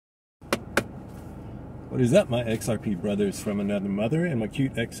What is up, my XRP brothers from another mother and my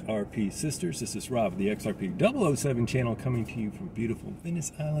cute XRP sisters? This is Rob, the XRP 007 channel, coming to you from beautiful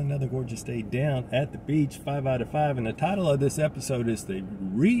Venice Island. Another gorgeous day down at the beach, 5 out of 5. And the title of this episode is the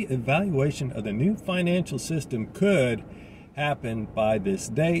re-evaluation of the new financial system could happen by this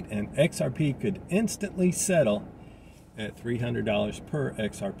date, and XRP could instantly settle at $300 per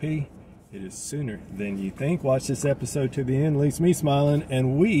XRP. It is sooner than you think. Watch this episode to the end, leaves me smiling,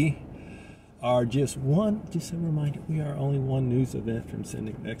 and we are just a reminder, we are only one news event from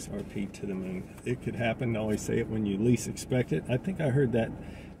sending XRP to the moon. It could happen. I always say it when you least expect it. I think I heard that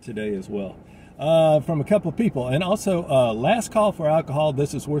today as well from a couple of people. And also, last call for alcohol.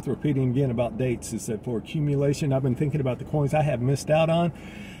 This is worth repeating again about dates, is that for accumulation, I've been thinking about the coins I have missed out on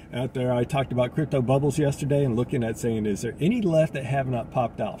out there. I talked about crypto bubbles yesterday and looking at saying, is there any left that have not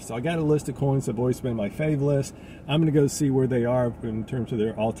popped off? So I got a list of coins that have always been my fave list. I'm going to go see where they are in terms of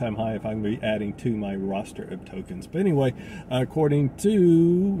their all-time high, if I'm going to be adding to my roster of tokens. But anyway, according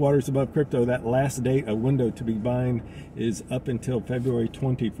to Waters Above Crypto, that last date, a window to be buying, is up until February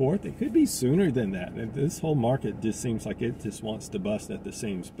 24th. It could be sooner than that. And this whole market just seems like it just wants to bust at the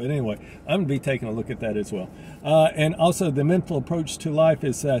seams. But anyway, I'm going to be taking a look at that as well. And also, the mental approach to life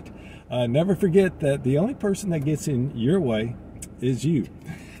is that never forget that the only person that gets in your way is you,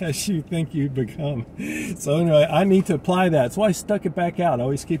 as you think you become. So anyway, I need to apply that. So I stuck it back out. I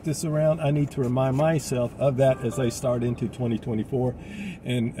always keep this around. I need to remind myself of that as I start into 2024.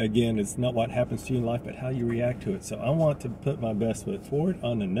 And again, it's not what happens to you in life, but how you react to it. So I want to put my best foot forward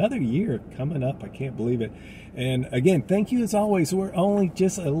on another year coming up. I can't believe it. And again, thank you as always. We're only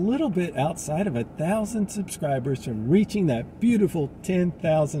just a little bit outside of 1,000 subscribers from reaching that beautiful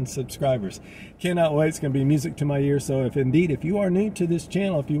 10,000 subscribers. Cannot wait. It's going to be music to my ears. So if you are new to this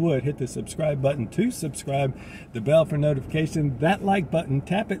channel, if you would, hit the subscribe button to subscribe, the bell for notification, that like button,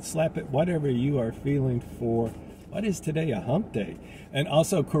 tap it, slap it, whatever you are feeling for. What is today? A hump day. And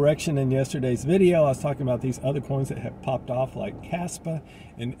also, correction, in yesterday's video, I was talking about these other coins that have popped off, like Caspa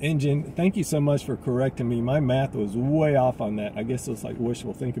and Engine. Thank you so much for correcting me. My math was way off on that. I guess it was like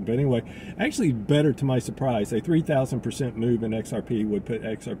wishful thinking. But anyway, actually better to my surprise, a 3,000% move in XRP would put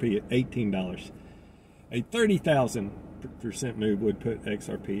XRP at $18. A 30,000% move would put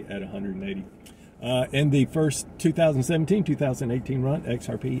XRP at $180. In the first 2017-2018 run,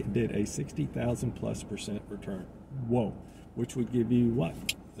 XRP did a 60,000+% return. Whoa, which would give you what?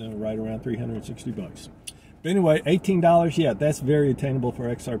 Right around 360 bucks. But anyway, $18, yeah, that's very attainable for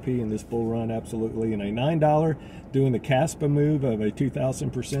XRP in this bull run, absolutely. And a $9 doing the Caspa move of a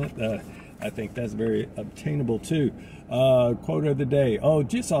 2,000%, I think that's very obtainable too. Quote of the day. Oh,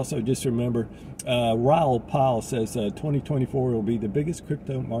 just remember, Raoul Pal says 2024 will be the biggest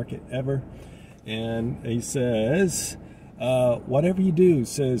crypto market ever. And he says, whatever you do,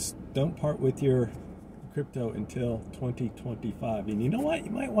 says, don't part with your crypto until 2025. And you know what?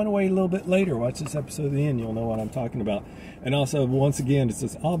 You might want to wait a little bit later. Watch this episode of the end. You'll know what I'm talking about. And also, once again, it's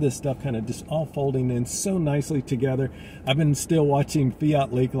just all this stuff kind of just all folding in so nicely together. I've been still watching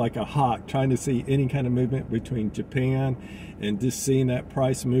Fiat Leak like a hawk, trying to see any kind of movement between Japan and just seeing that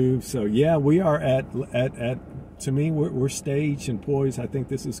price move. So yeah, we are to me, we're staged and poised. I think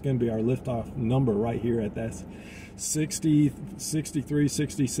this is going to be our liftoff number right here at that 60, 63,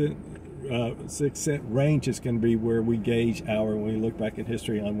 66 cent range is going to be where we gauge when we look back in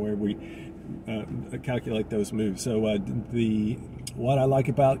history on where we calculate those moves. So what I like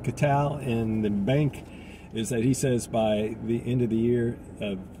about Catal and the bank is that he says by the end of the year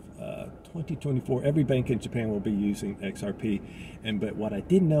of 2024, every bank in Japan will be using XRP. But what I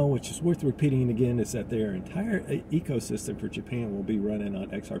didn't know, which is worth repeating again, is that their entire ecosystem for Japan will be running on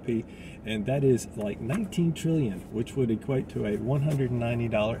XRP, and that is like 19 trillion, which would equate to a $190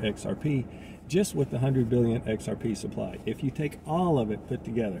 XRP, just with the 100 billion XRP supply, if you take all of it put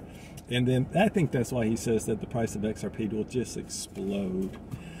together. And then I think that's why he says that the price of XRP will just explode.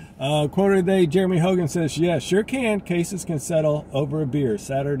 Quote of the day, Jeremy Hogan says, yeah, sure can. Cases can settle over a beer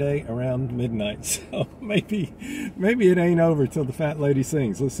Saturday around midnight. So maybe it ain't over till the fat lady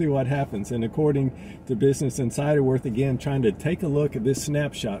sings. Let's see what happens. And according to Business Insider, worth again trying to take a look at this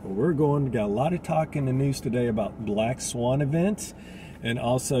snapshot. We got a lot of talk in the news today about Black Swan events, and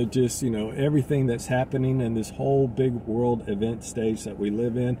also just, everything that's happening in this whole big world event stage that we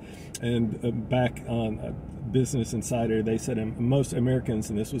live in. And back on Business Insider, they said most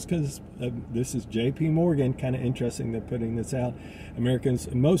Americans, and this was because this is JP Morgan, kind of interesting they're putting this out,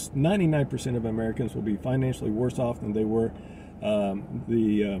 99% of Americans will be financially worse off than they were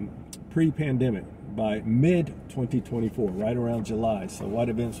pre-pandemic by mid-2024, right around July. So what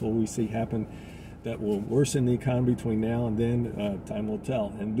events will we see happen that will worsen the economy between now and then. Time will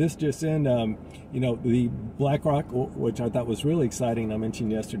tell. And this just in, you know, the BlackRock, which I thought was really exciting, I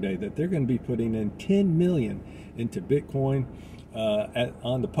mentioned yesterday that they're going to be putting in $10 million into Bitcoin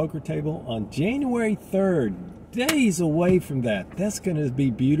on the poker table on January 3rd. Days away from that. That's going to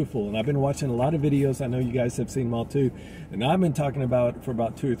be beautiful. And I've been watching a lot of videos. I know you guys have seen them all too. And I've been talking about it for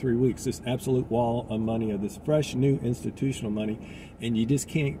about 2 or 3 weeks, this absolute wall of money, of this fresh new institutional money. And you just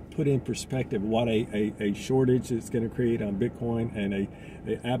can't put in perspective what a shortage it's going to create on Bitcoin, and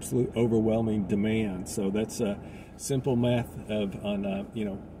a absolute overwhelming demand. So that's simple math on you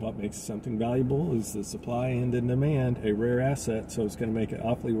know, what makes something valuable is the supply and the demand, a rare asset. So it's going to make it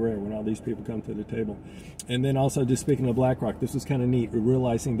awfully rare when all these people come to the table. And then also, just speaking of BlackRock, this was kind of neat. We're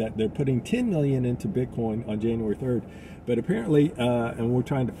realizing that they're putting $10 million into Bitcoin on January 3rd. But apparently, and we're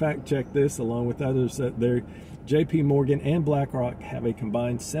trying to fact check this along with others, that they're JP Morgan and BlackRock have a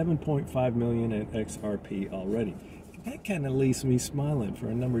combined $7.5 million in XRP already. That kind of leaves me smiling for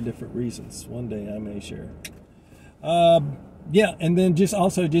a number of different reasons. One day I may share. Yeah, and then just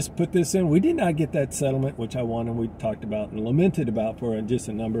put this in. We did not get that settlement, which I wanted. We talked about and lamented about for just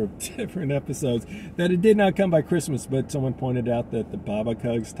a number of different episodes, that it did not come by Christmas. But someone pointed out that the Baba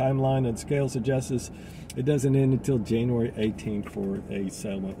Cug's timeline and scale suggests it doesn't end until January 18th for a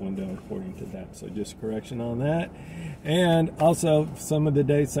settlement window, according to that. So just correction on that. And also, some of the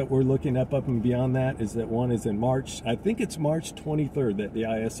dates that we're looking up and beyond that is that one is in March. I think it's March 23rd that the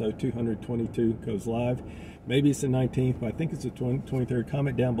ISO 222 goes live. Maybe it's the 19th, but I think it's the 23rd.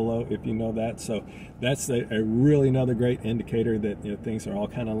 Comment down below if you know that. So that's a really another great indicator that, you know, things are all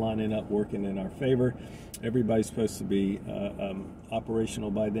kind of lining up, working in our favor. Everybody's supposed to be operational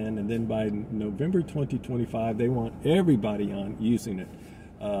by then, and then by November 2025, they want everybody on using it,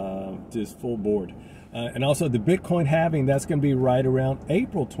 just full board. And also the Bitcoin halving, that's going to be right around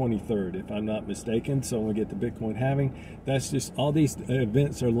April 23rd, if I'm not mistaken. So when we get the Bitcoin halving, that's just all these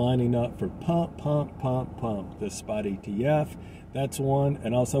events are lining up for pump. The spot ETF, that's one.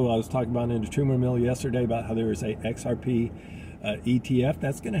 And also I was talking about in the Truman Mill yesterday about how there was a XRP ETF.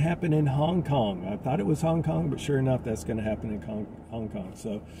 That's going to happen in Hong Kong. I thought it was Hong Kong, but sure enough, that's going to happen in Hong Kong.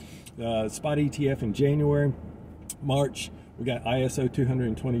 So spot ETF in January. March, we got ISO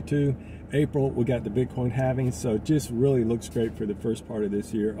 222. April, we got the Bitcoin halving. So it just really looks great for the first part of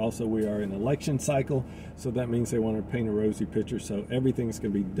this year. Also, we are in an election cycle, so that means they want to paint a rosy picture. So everything's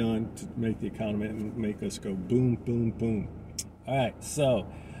going to be done to make the economy and make us go boom, boom, boom. All right, so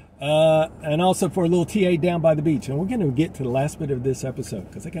and also for a little TA down by the beach. And we're going to get to the last bit of this episode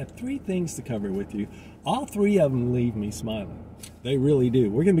because I got 3 things to cover with you. All 3 of them leave me smiling. They really do.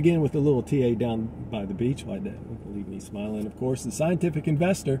 We're going to begin with a little TA down by the beach. Why that will leave me smiling, of course. The Scientific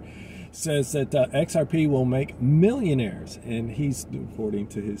Investor says that XRP will make millionaires, and he's, according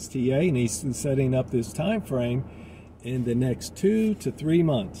to his TA, and he's setting up this time frame in the next 2 to 3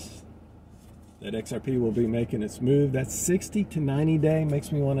 months that XRP will be making its move. That's 60 to 90 day.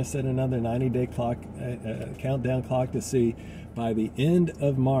 Makes me want to set another 90-day clock, countdown clock, to see by the end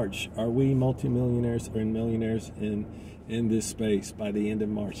of March, are we multimillionaires or millionaires in this space by the end of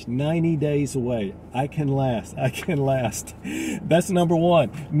March. 90 days away. I can last. That's number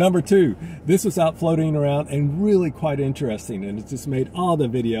 1. Number 2, this was out floating around and really quite interesting, and it just made all the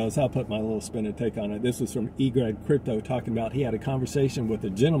videos. I'll put my little spin and take on it. This was from eGrad Crypto, talking about he had a conversation with a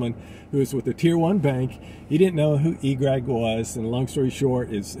gentleman who was with a tier 1 bank. He didn't know who eGrad was, and long story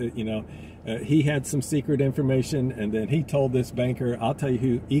short is, he had some secret information, and then he told this banker, I'll tell you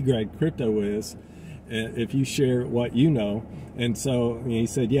who eGrad Crypto is if you share what you know. And so he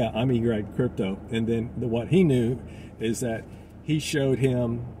said, yeah, I'm eGrad Crypto. And then what he knew is that he showed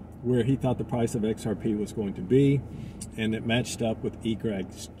him where he thought the price of XRP was going to be, and it matched up with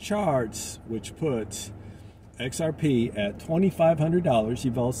eGrad's charts, which puts XRP at $2,500.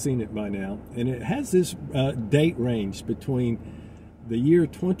 You've all seen it by now. And it has this date range between the year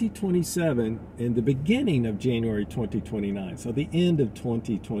 2027 and the beginning of January 2029, so the end of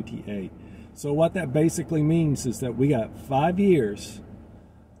 2028. So what that basically means is that we got 5 years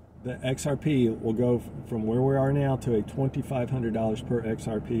that XRP will go from where we are now to a $2,500 per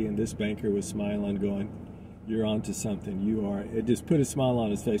XRP, and this banker was smiling, going, you're onto something. You are. It just put a smile on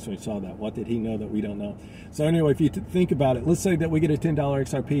his face when he saw that. What did he know that we don't know? So anyway, if you think about it, let's say that we get a $10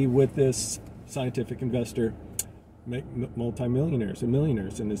 XRP with this Scientific Investor, make multimillionaires and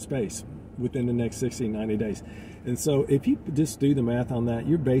millionaires in this space within the next 60, 90 days. And so if you just do the math on that,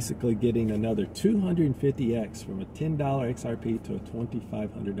 you're basically getting another 250x from a $10 XRP to a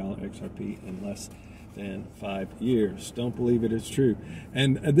 $2,500 XRP in less than 5 years. Don't believe it is true.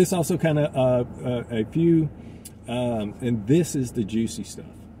 And this also kind of and this is the juicy stuff.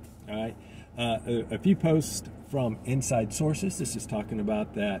 All right. A few posts from inside sources. This is talking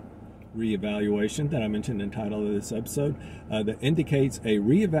about that reevaluation that I mentioned in the title of this episode that indicates a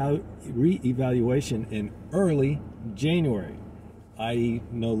reevaluation in early January, i.e.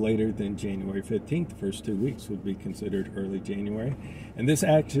 no later than January 15th. The first 2 weeks would be considered early January. And this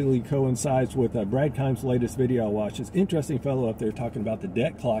actually coincides with Brad Kimes' latest video I watched. This interesting fellow up there talking about the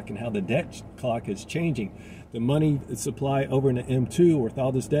debt clock and how the debt clock is changing. The money supply over in the M2 with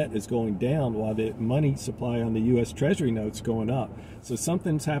all this debt is going down while the money supply on the U.S. Treasury notes going up. So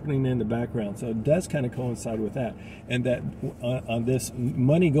something's happening in the background. So it does kind of coincide with that. And that on this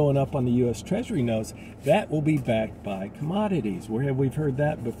money going up on the U.S. Treasury notes, that will be backed by commodities. Where have we heard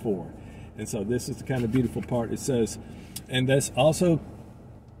that before? And so this is the kind of beautiful part. It says, and that's also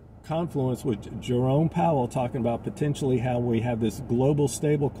confluence with Jerome Powell talking about potentially how we have this global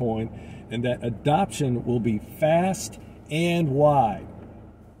stable coin and that adoption will be fast and wide.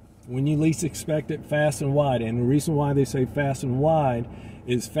 When you least expect it, fast and wide. And the reason why they say fast and wide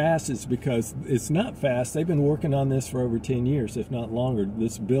is fast is because it's not fast. They've been working on this for over 10 years, if not longer,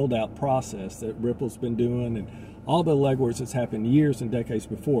 this build-out process that Ripple's been doing and all the legwork that's happened years and decades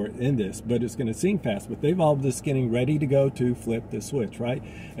before in this, but it's going to seem fast. But they've all just getting ready to go to flip the switch, right?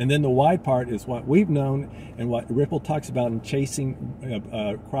 And then the wide part is what we've known and what Ripple talks about in chasing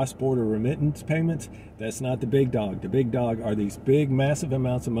cross-border remittance payments. That's not the big dog. The big dog are these big, massive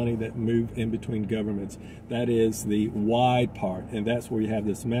amounts of money that move in between governments. That is the wide part, and that's where you have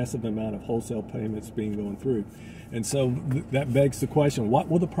this massive amount of wholesale payments being going through. And so that begs the question, what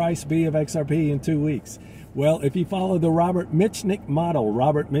will the price be of XRP in 2 weeks? Well, if you follow the Robert Mitchnick model,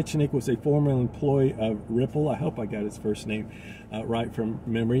 Robert Mitchnick was a former employee of Ripple. I hope I got his first name right from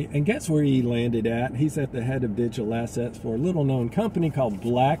memory. And guess where he landed at? He's at the head of digital assets for a little-known company called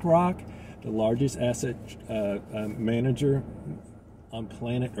BlackRock, the largest asset manager on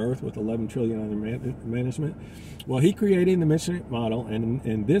planet Earth with $11 trillion under management. Well, he created the Mitchnick model, and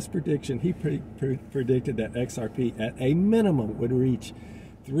in this prediction, he predicted that XRP at a minimum would reach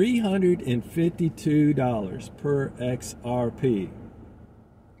 $352 per XRP,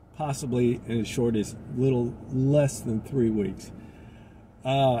 possibly in as short as little less than 3 weeks.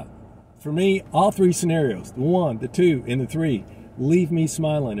 For me, all three scenarios, the 1, the 2, and the 3, leave me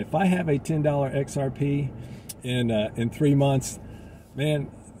smiling. If I have a $10 XRP in 3 months, man,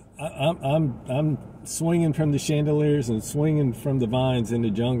 I'm swinging from the chandeliers and swinging from the vines in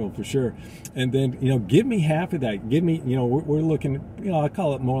the jungle for sure. And then, give me half of that. Give me, we're looking, I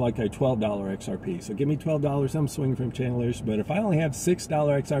call it more like a $12 XRP. So give me $12, I'm swinging from chandeliers. But if I only have $6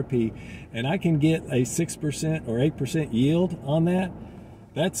 XRP and I can get a 6% or 8% yield on that,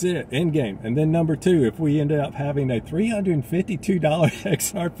 that's it, end game. And then number 2, if we end up having a $352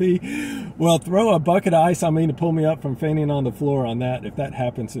 XRP, well, throw a bucket of ice on me to pull me up from fainting on the floor on that if that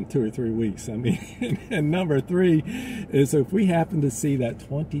happens in 2 or 3 weeks. I mean, and number 3 is if we happen to see that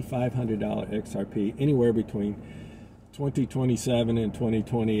 $2,500 XRP anywhere between 2027 and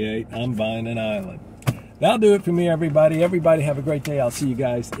 2028, I'm buying an island. That'll do it for me, everybody. Everybody have a great day. I'll see you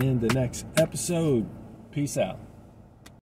guys in the next episode. Peace out.